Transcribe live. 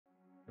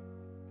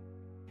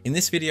In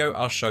this video,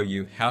 I'll show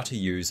you how to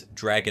use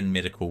Dragon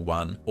Medical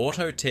One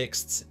auto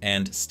texts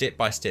and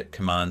step-by-step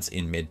commands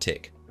in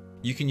Medtech.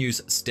 You can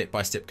use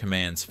step-by-step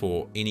commands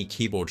for any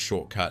keyboard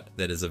shortcut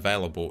that is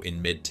available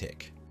in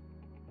Medtech.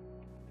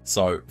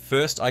 So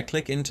first I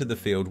click into the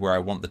field where I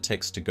want the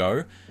text to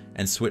go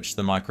and switch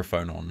the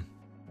microphone on.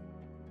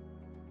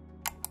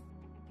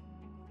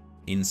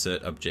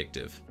 Insert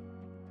objective.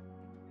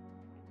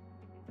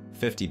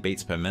 50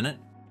 beats per minute.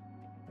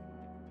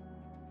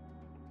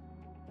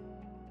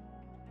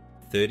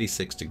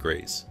 36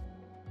 degrees.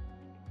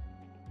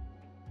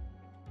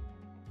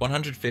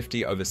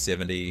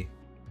 150/70.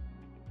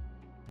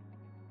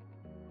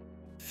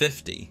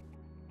 50.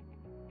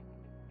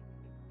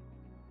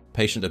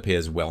 Patient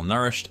appears well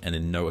nourished and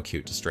in no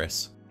acute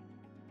distress.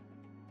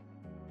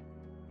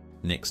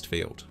 Next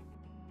field.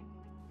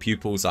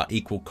 Pupils are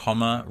equal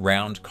comma,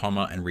 round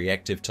comma, and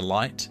reactive to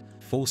light.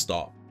 Full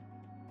stop.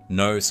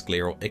 No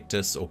scleral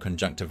ictus or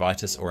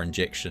conjunctivitis or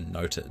injection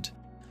noted.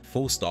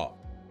 Full stop.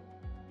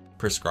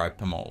 Prescribe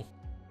Pamol.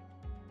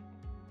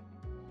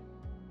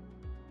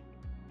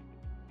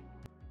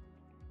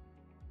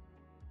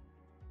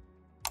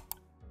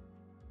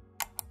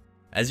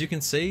 As you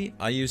can see,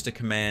 I used a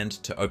command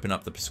to open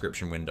up the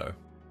prescription window.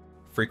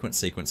 Frequent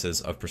sequences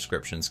of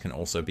prescriptions can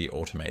also be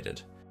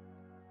automated.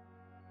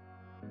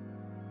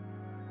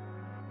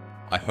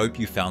 I hope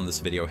you found this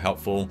video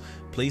helpful.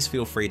 Please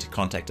feel free to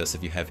contact us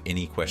if you have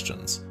any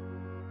questions.